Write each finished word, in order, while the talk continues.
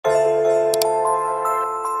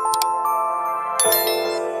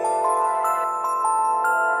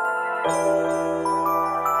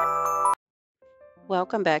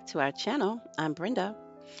welcome back to our channel. I'm Brenda.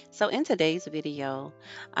 So in today's video,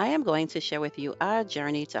 I am going to share with you our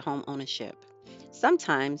journey to home ownership.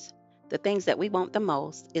 Sometimes the things that we want the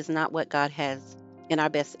most is not what God has in our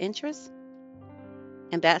best interest,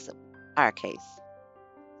 and that's our case.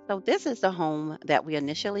 So this is the home that we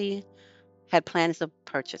initially had plans of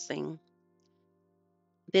purchasing.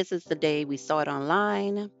 This is the day we saw it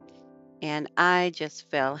online, and I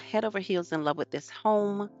just fell head over heels in love with this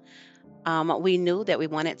home. We knew that we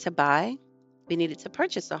wanted to buy. We needed to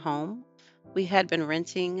purchase a home. We had been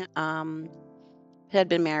renting, had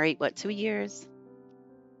been married, 2 years?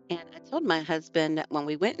 And I told my husband that when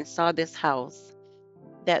we went and saw this house,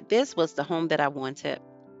 that this was the home that I wanted.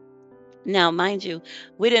 Now, mind you,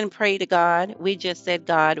 we didn't pray to God. We just said,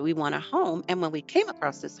 God, we want a home. And when we came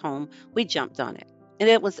across this home, we jumped on it. And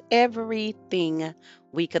it was everything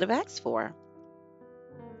we could have asked for.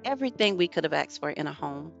 Everything we could have asked for in a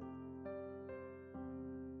home.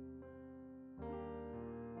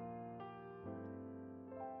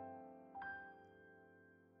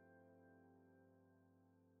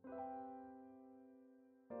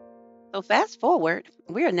 So fast forward,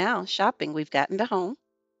 we are now shopping. We've gotten the home.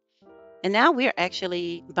 And now we're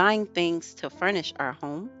actually buying things to furnish our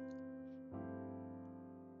home.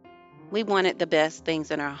 We wanted the best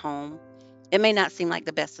things in our home. It may not seem like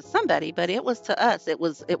the best to somebody, but it was to us. It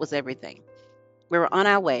was everything. We were on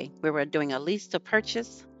our way. We were doing a lease to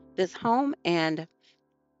purchase this home, and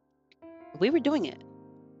we were doing it.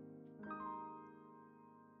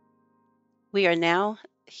 We are now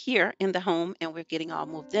here in the home, and we're getting all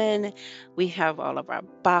moved in. We have all of our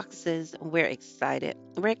boxes. We're excited.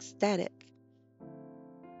 We're ecstatic.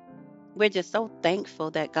 We're just so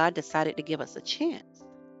thankful that God decided to give us a chance.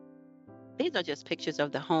 These are just pictures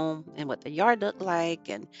of the home and what the yard looked like.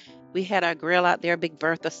 And we had our grill out there, Big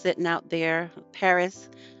Bertha sitting out there, Paris,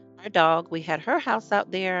 our dog. We had her house out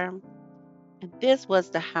there. And this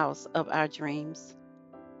was the house of our dreams.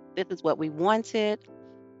 This is what we wanted.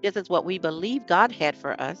 This is what we believed God had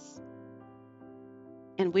for us.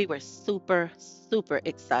 And we were super, super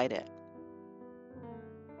excited.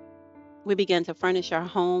 We began to furnish our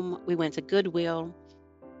home. We went to Goodwill.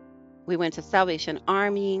 We went to Salvation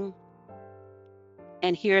Army.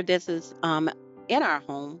 And here this is in our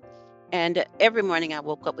home. And every morning I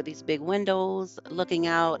woke up with these big windows, looking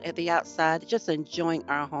out at the outside, just enjoying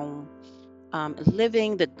our home,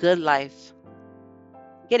 living the good life,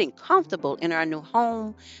 getting comfortable in our new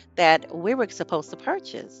home that we were supposed to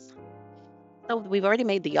purchase. So we've already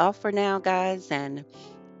made the offer now, guys, and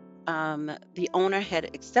the owner had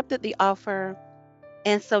accepted the offer.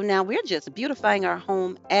 And so now we're just beautifying our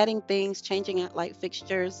home, adding things, changing out light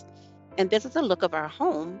fixtures. And this is a look of our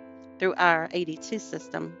home through our 82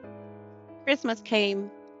 system. Christmas came.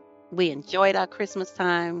 We enjoyed our Christmas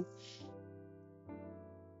time.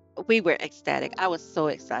 We were ecstatic. I was so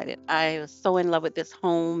excited. I was so in love with this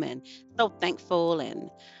home and so thankful.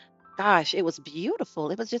 And gosh, it was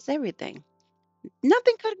beautiful. It was just everything.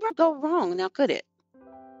 Nothing could go wrong now, could it?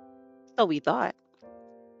 So we thought.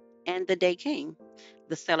 And the day came.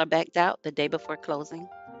 The seller backed out the day before closing.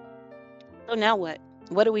 So now what?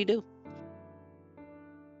 What do we do?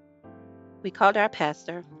 We called our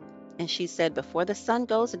pastor, and she said, before the sun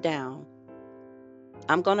goes down,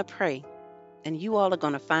 I'm going to pray, and you all are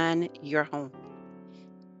going to find your home.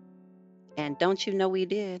 And don't you know we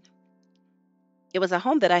did? It was a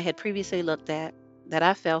home that I had previously looked at that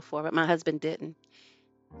I fell for, but my husband didn't.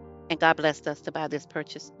 And God blessed us to buy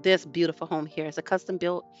this beautiful home here. It's a custom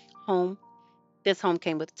built home. This home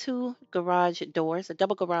came with two garage doors, a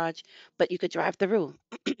double garage, but you could drive through.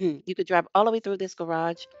 You could drive all the way through this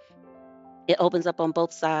garage. It opens up on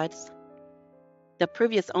both sides. The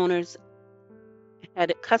previous owners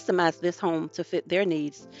had customized this home to fit their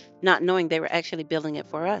needs, not knowing they were actually building it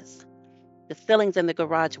for us. The ceilings in the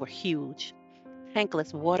garage were huge.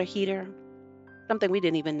 Tankless water heater, something we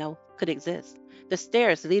didn't even know could exist. The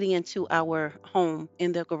stairs leading into our home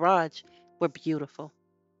in the garage were beautiful,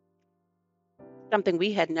 something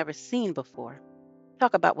we had never seen before.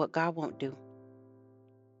 Talk about what God won't do.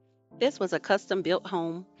 This was a custom built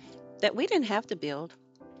home that we didn't have to build.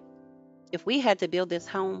 If we had to build this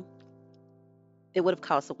home, it would have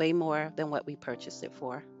cost way more than what we purchased it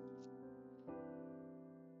for.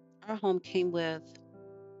 Our home came with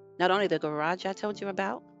not only the garage I told you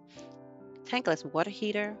about, tankless water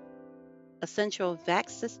heater, a central vac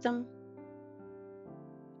system,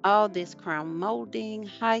 all this crown molding,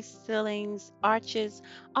 high ceilings, arches,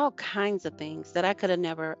 all kinds of things that I could have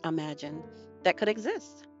never imagined that could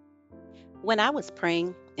exist. When I was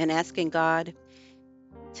praying and asking God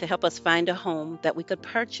to help us find a home that we could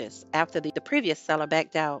purchase after the previous seller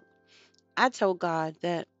backed out, I told God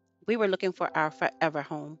that we were looking for our forever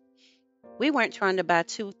home. We weren't trying to buy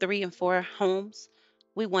two, three, and four homes.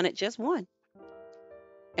 We wanted just one.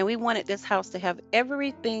 And we wanted this house to have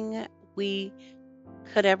everything we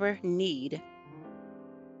could ever need.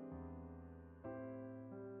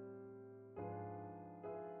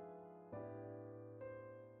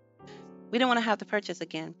 We didn't want to have to purchase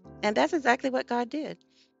again. And that's exactly what God did.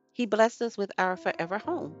 He blessed us with our forever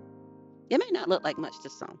home. It may not look like much to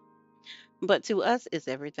some, but to us, it's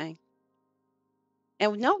everything.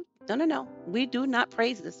 And no, no, no, no. We do not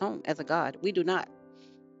praise this home as a God. We do not.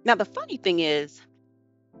 Now, the funny thing is,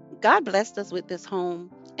 God blessed us with this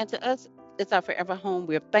home, and to us, it's our forever home.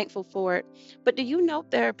 We're thankful for it. But do you know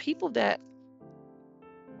there are people that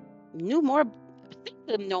knew more, think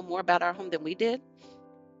to know more about our home than we did?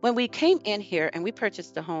 When we came in here and we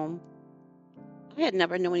purchased the home, I had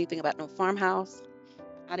never known anything about no farmhouse.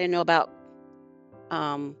 I didn't know about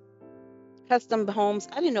um, custom homes.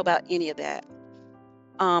 I didn't know about any of that.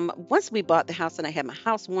 Once we bought the house and I had my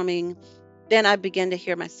housewarming, then I began to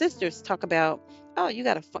hear my sisters talk about, oh, you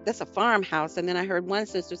got that's a farmhouse. And then I heard one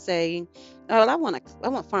sister saying, oh, well, I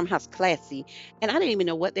want farmhouse classy. And I didn't even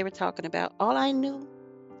know what they were talking about. All I knew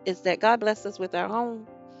is that God blessed us with our home.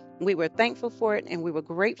 We were thankful for it and we were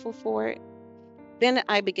grateful for it. Then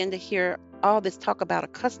I began to hear all this talk about a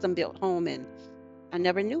custom built home, and I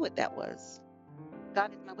never knew what that was.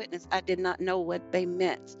 God is my witness. I did not know what they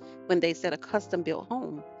meant when they said a custom built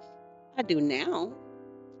home. I do now,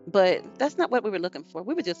 but that's not what we were looking for.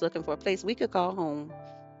 We were just looking for a place we could call home,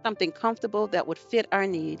 something comfortable that would fit our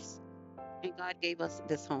needs. And God gave us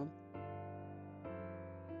this home.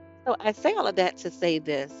 So I say all of that to say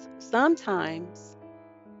this. Sometimes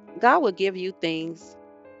God will give you things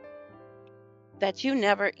that you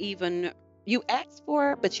never even you asked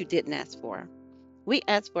for, but you didn't ask for. We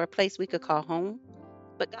asked for a place we could call home,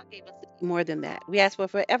 but God gave us more than that. We asked for a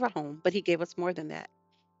forever home, but He gave us more than that.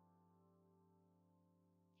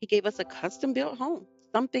 He gave us a custom built home,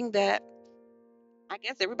 something that I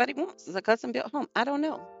guess everybody wants is a custom built home. I don't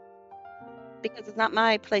know because it's not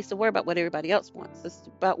my place to worry about what everybody else wants. It's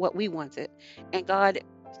about what we wanted. And God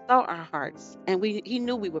saw our hearts and He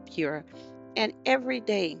knew we were pure. And every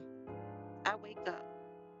day I wake up,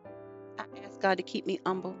 I ask God to keep me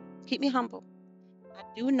humble. Keep me humble. I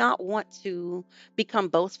do not want to become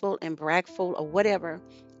boastful and bragful or whatever.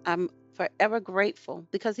 I'm forever grateful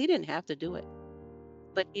because He didn't have to do it,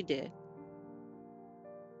 but He did.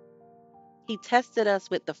 He tested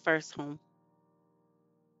us with the first home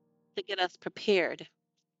to get us prepared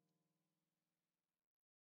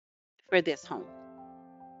for this home.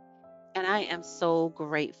 And I am so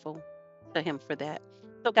grateful to Him for that.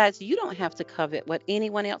 So, guys, you don't have to covet what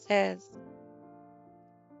anyone else has.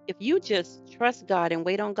 If you just trust God and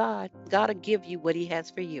wait on God, God will give you what He has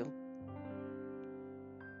for you.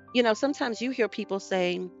 You know, sometimes you hear people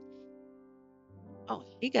saying, oh,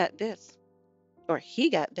 he got this, or he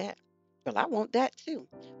got that. Well, I want that too,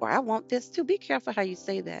 or I want this too. Be careful how you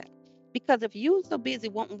say that. Because if you so busy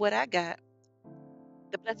wanting what I got,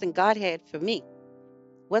 the blessing God had for me,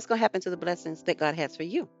 what's going to happen to the blessings that God has for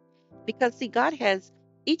you? Because, see, God has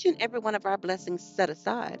each and every one of our blessings set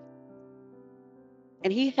aside.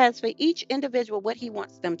 And He has for each individual what He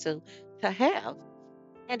wants them to have.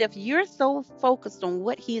 And if you're so focused on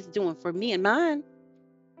what He is doing for me and mine,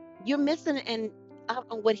 you're missing and out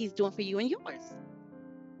on what He's doing for you and yours.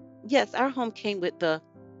 Yes, our home came with the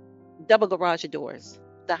double garage doors,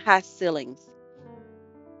 the high ceilings,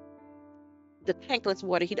 the tankless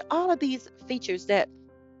water heater, all of these features that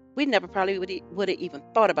we never probably would have even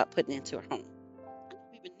thought about putting into a home. I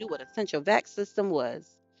never even knew what a central vac system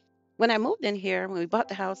was. When I moved in here, when we bought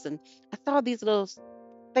the house, and I saw these little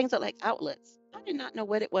things that like outlets, I did not know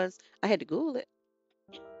what it was. I had to Google it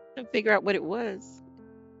to figure out what it was.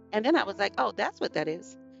 And then I was like, oh, that's what that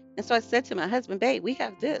is. And so I said to my husband, babe, we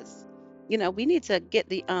have this. You know, we need to get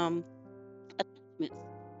the attachments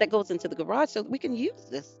that goes into the garage so we can use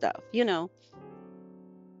this stuff. You know,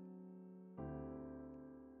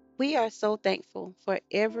 we are so thankful for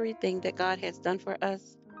everything that God has done for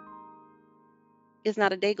us. It's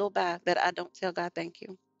not a day go by that I don't tell God thank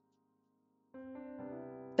you.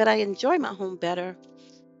 But I enjoy my home better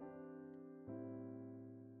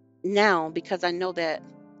now because I know that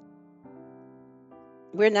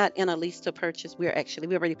we're not in a lease to purchase. We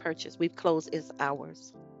already purchased. We've closed. It's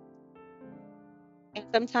ours. And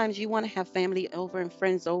sometimes you want to have family over and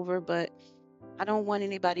friends over, but I don't want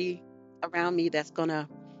anybody around me that's gonna.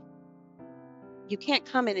 You can't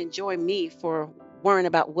come and enjoy me for worrying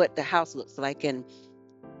about what the house looks like and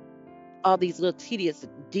all these little tedious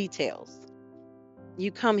details.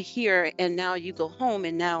 You come here and now you go home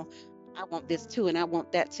and now I want this too and I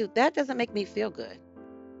want that too. That doesn't make me feel good.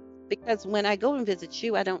 Because when I go and visit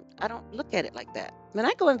you, I don't look at it like that. When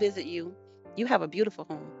I go and visit you, you have a beautiful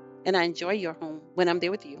home and I enjoy your home when I'm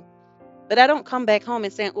there with you. But I don't come back home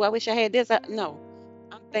and saying, "Oh, I wish I had this." No.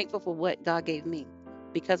 I'm thankful for what God gave me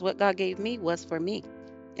because what God gave me was for me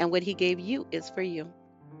and what he gave you is for you.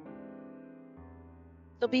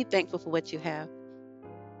 So be thankful for what you have.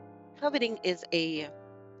 Coveting is a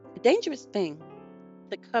dangerous thing,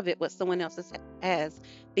 to covet what someone else has,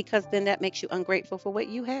 because then that makes you ungrateful for what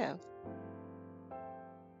you have.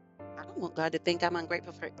 I don't want God to think I'm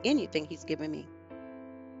ungrateful for anything he's given me.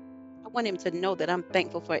 I want him to know that I'm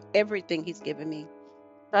thankful for everything he's given me.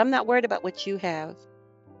 So I'm not worried about what you have.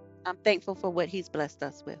 I'm thankful for what he's blessed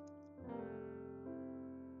us with.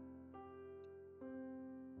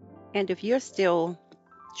 And if you're still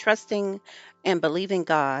trusting and believing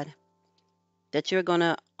God that you're going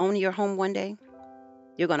to own your home one day,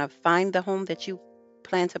 you're going to find the home that you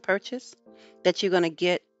plan to purchase, that you're going to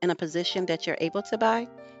get in a position that you're able to buy,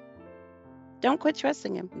 don't quit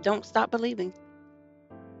trusting him. Don't stop believing.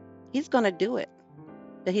 He's going to do it,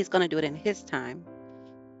 but he's going to do it in his time.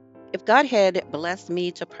 If God had blessed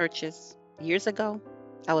me to purchase years ago,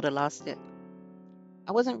 I would have lost it.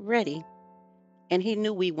 I wasn't ready, and he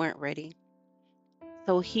knew we weren't ready.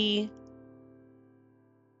 So he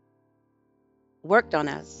worked on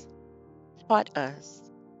us, taught us,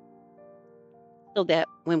 so that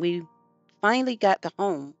when we finally got the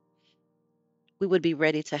home, we would be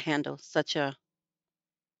ready to handle such a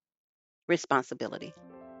responsibility.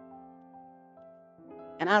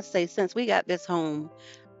 And I'll say, since we got this home,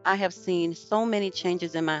 I have seen so many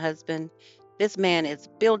changes in my husband. This man is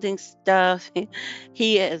building stuff.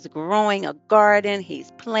 He is growing a garden.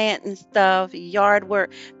 He's planting stuff, yard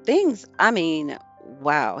work, things. I mean,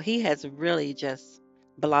 wow, he has really just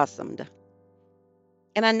blossomed.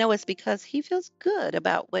 And I know it's because he feels good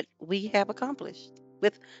about what we have accomplished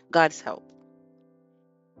with God's help.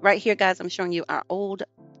 Right here, guys, I'm showing you our old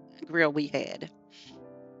grill we had.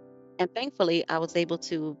 And thankfully, I was able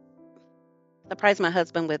to surprise my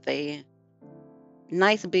husband with a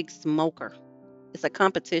nice big smoker. It's a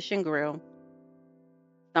competition grill,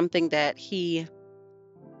 something that he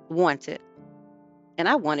wanted. And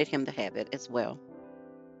I wanted him to have it as well.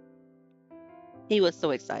 He was so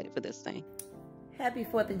excited for this thing. Happy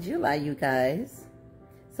 4th of July, you guys.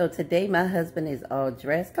 So today my husband is all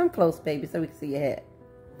dressed. Come close, baby, so we can see your hat.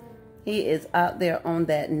 He is out there on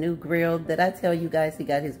that new grill. Did I tell you guys he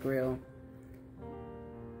got his grill?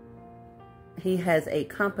 He has a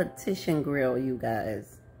competition grill, you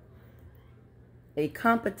guys. A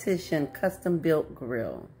competition custom built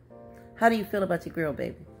grill. How do you feel about your grill,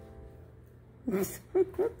 baby?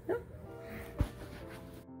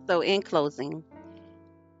 So in closing,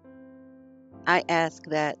 I ask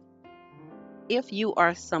that if you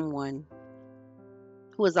are someone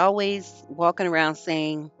who is always walking around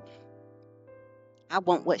saying, I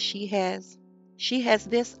want what she has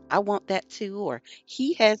this, I want that too, or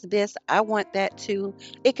he has this, I want that too.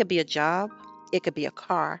 It could be a job, it could be a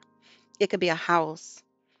car, it could be a house,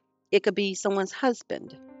 it could be someone's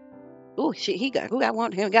husband. Oh, who I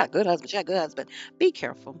want him, got a good husband, she got a good husband. Be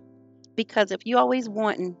careful. Because if you always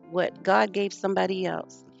wanting what God gave somebody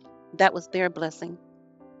else, that was their blessing,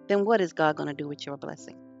 then what is God going to do with your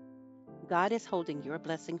blessing? God is holding your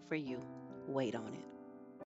blessing for you. Wait on it.